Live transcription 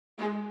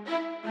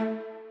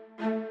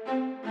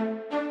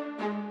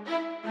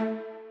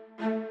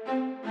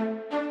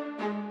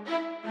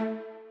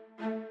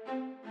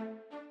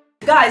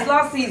Guys,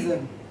 last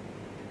season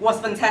was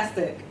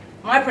fantastic.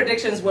 My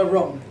predictions were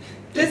wrong.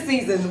 This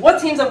season, what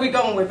teams are we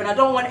going with? And I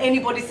don't want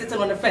anybody sitting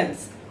on the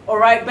fence. All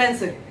right,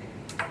 Benson.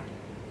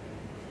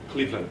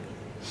 Cleveland.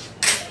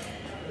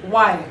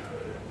 Why?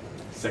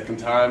 Second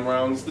time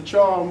round's the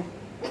charm.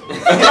 He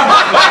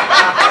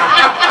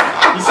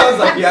sounds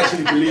like he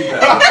actually believed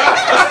that.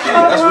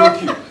 That's real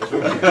cute. That's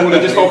real cute. You want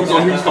to just focus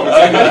on who's coming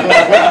second?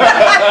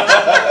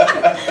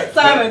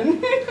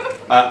 Simon.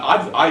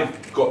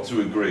 I've got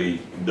to agree.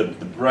 The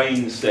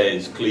brain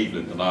says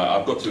Cleveland, and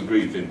I've got to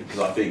agree with him because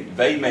I think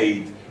they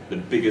made the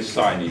biggest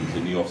signings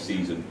in the off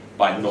season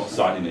by not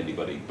signing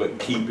anybody, but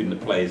keeping the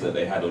players that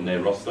they had on their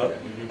roster.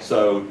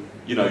 So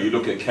you know, you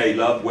look at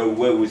K-Love.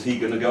 Where was he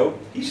going to go?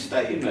 He's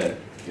staying there.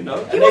 You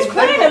know, He was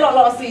crying a lot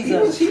last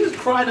season. He was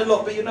crying a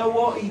lot, but you know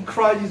what? He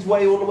cried his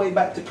way all the way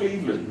back to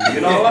Cleveland.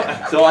 You know,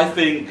 so I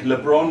think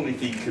LeBron, if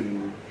he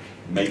can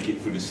make it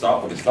through the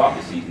start of the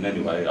season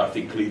anyway, I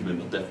think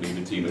Cleveland are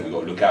definitely the team that we've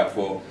got to look out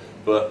for.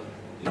 But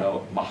you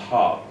know, my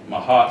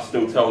heart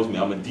still tells me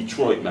I'm a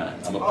Detroit man.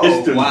 I'm a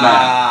Pistons man.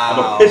 I'm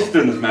a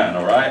Pistons man.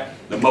 All right,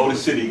 the Motor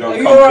City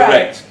gonna come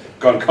correct.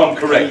 Gonna come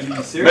correct.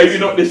 Maybe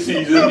not this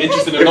season.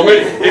 Interested in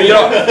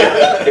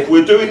if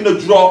we're doing the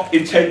drop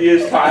in 10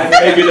 years' time,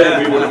 maybe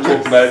then we would have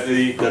talked about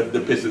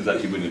the Pistons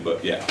actually winning.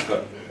 But yeah,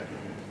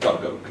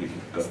 gotta go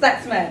Cleveland.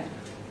 Stats man.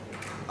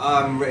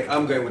 I'm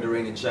going with the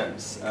reigning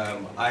champs.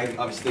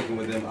 I'm sticking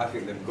with them. I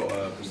think they've got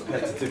a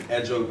competitive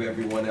edge over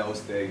everyone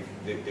else.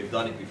 They've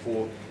done it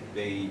before.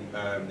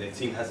 Their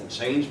team hasn't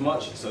changed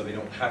much, so they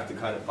don't have to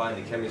kind of find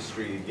the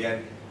chemistry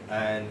again.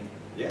 And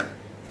yeah.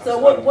 So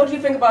what do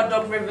you think about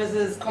Doc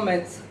Rivers'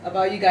 comments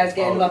about you guys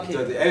getting lucky?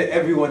 So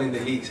everyone in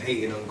the league's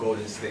hating on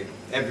Golden State.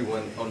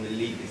 Everyone on the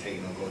league is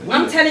hating on Golden State.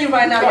 I'm telling you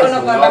right now, you're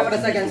not going back for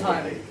the second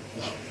time.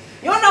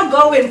 You're not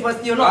going for.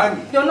 You're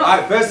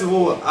not. First of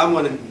all, I'm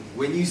on.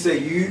 When you say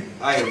you,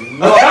 I am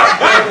not.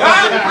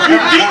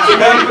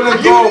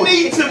 You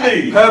need to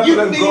be. Purple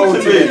and gold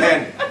to the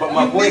end. But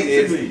my point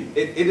is,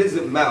 it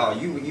doesn't matter.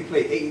 You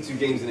play 82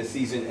 games in a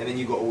season, and then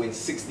you got to win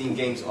 16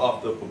 games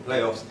after for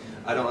playoffs.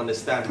 I don't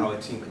understand how a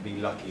team could be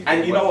lucky.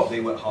 And you know what? They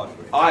worked hard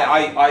for it.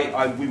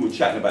 We were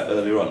chatting about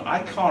earlier on.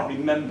 I can't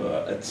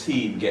remember a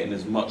team getting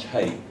as much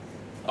hate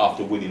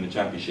after winning the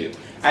championship.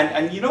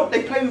 And you know,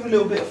 they play with a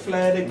little bit of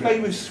flair, they play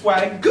with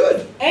swag.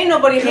 Good. Ain't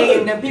nobody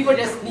hating them. People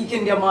just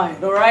speaking their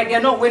mind, alright? They're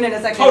not winning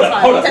a second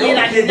time. Hold on.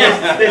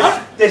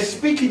 They're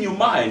speaking your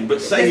mind,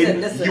 but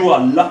saying listen. You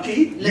are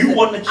lucky. You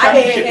won the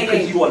championship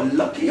because you are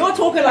lucky. You're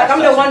talking like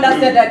I'm the one that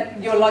said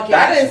that you're lucky.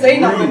 I didn't say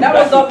nothing. That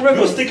was Doc Rivers.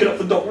 You're sticking up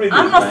for Doc Rivers.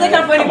 I'm not sticking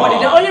up for anybody.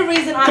 The only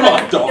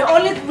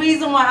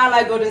reason why I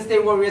like Golden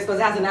State Warriors because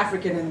it has an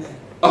African in there.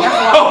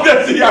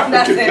 That's the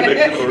African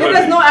connection if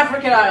there's no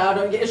African, I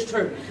don't get. It's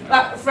true.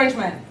 But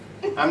Frenchman.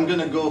 I'm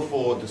gonna go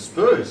for the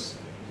Spurs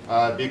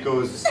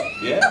because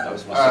that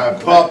was my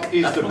Pop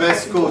is the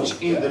best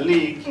coach in the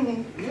league,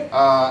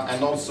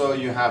 and also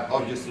you have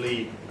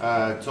obviously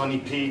Tony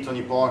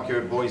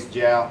Parker, Boyce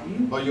Giles,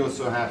 but you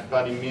also have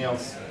Patty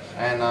Mills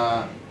and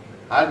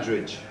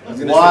Aldridge.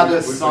 What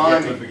a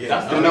sign!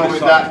 You know,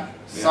 with that.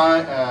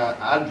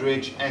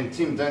 Aldridge and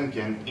Tim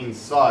Duncan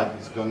inside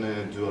is going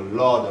to do a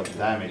lot of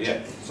damage.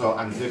 So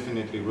I'm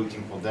definitely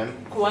rooting for them.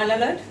 Kawhi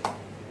Leonard?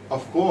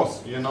 Of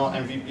course, you know,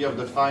 MVP of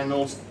the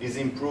finals is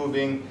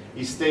improving.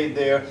 He stayed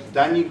there.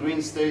 Danny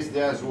Green stays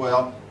there as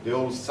well. They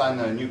all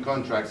sign new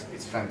contracts.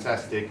 It's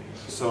fantastic.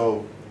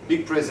 So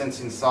big presence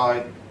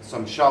inside,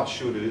 some sharp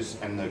shooters,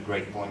 and a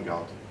great point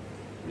guard.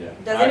 Yeah.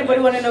 Does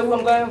anybody want to know who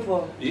I'm going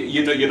for?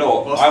 You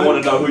know, I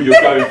want to know who you're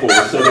going for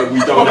so that we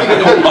don't have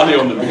to put money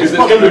on them because it's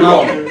going to be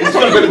wrong. It's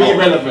going to be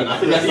irrelevant. I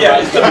think that's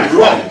it's going to be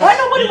wrong. Why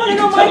nobody want to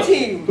know my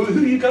team? Who are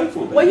you going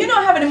for? Well, you know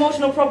I have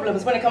emotional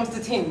problems when it comes to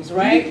teams,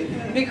 right?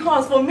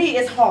 Because for me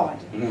it's hard.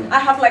 I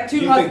have like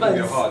two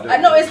husbands. I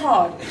know it's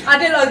hard. I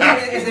didn't know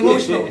it's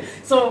emotional.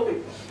 So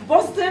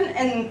Boston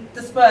and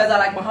the Spurs are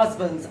like my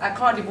husbands. I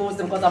can't divorce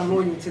them because I'm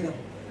loyal to them.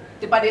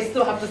 But they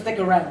still have to stick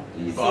around.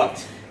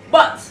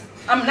 But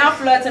I'm now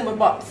flirting with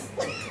Bucks.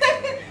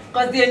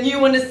 Because they're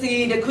new on the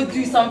scene, they could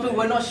do something,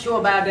 we're not sure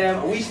about them.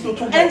 Are we still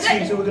talking about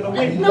teams who are going to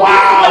win? No,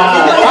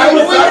 Why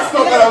was that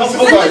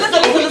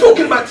not we're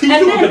talking about teams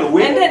who are going to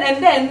win.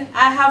 And then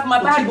I have my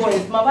bad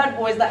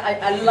boys that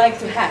I like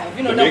to have.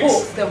 You know, the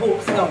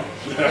Hawks, no.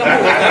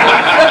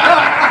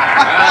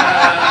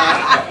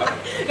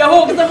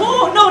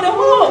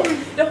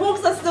 The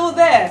Hawks are still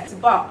there.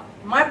 But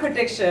my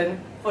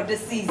prediction for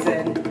this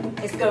season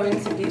is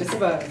going to be the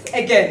Spurs.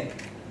 Again.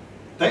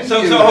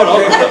 So hold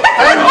on.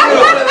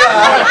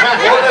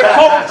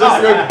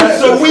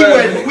 So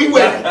we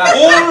went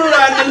all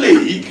around the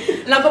league.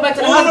 Now go back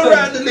to the all husband.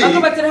 around the league. Now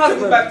go back to the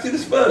husband. Back to the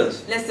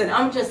Spurs. Listen,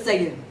 I'm just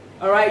saying.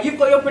 All right, you've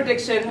got your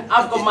prediction.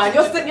 I've got mine.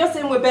 You're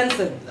sitting with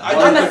Benson.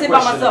 I'm not sitting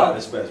by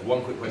myself.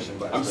 One quick question.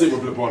 I'm sitting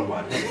with LeBron.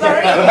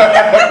 Sorry.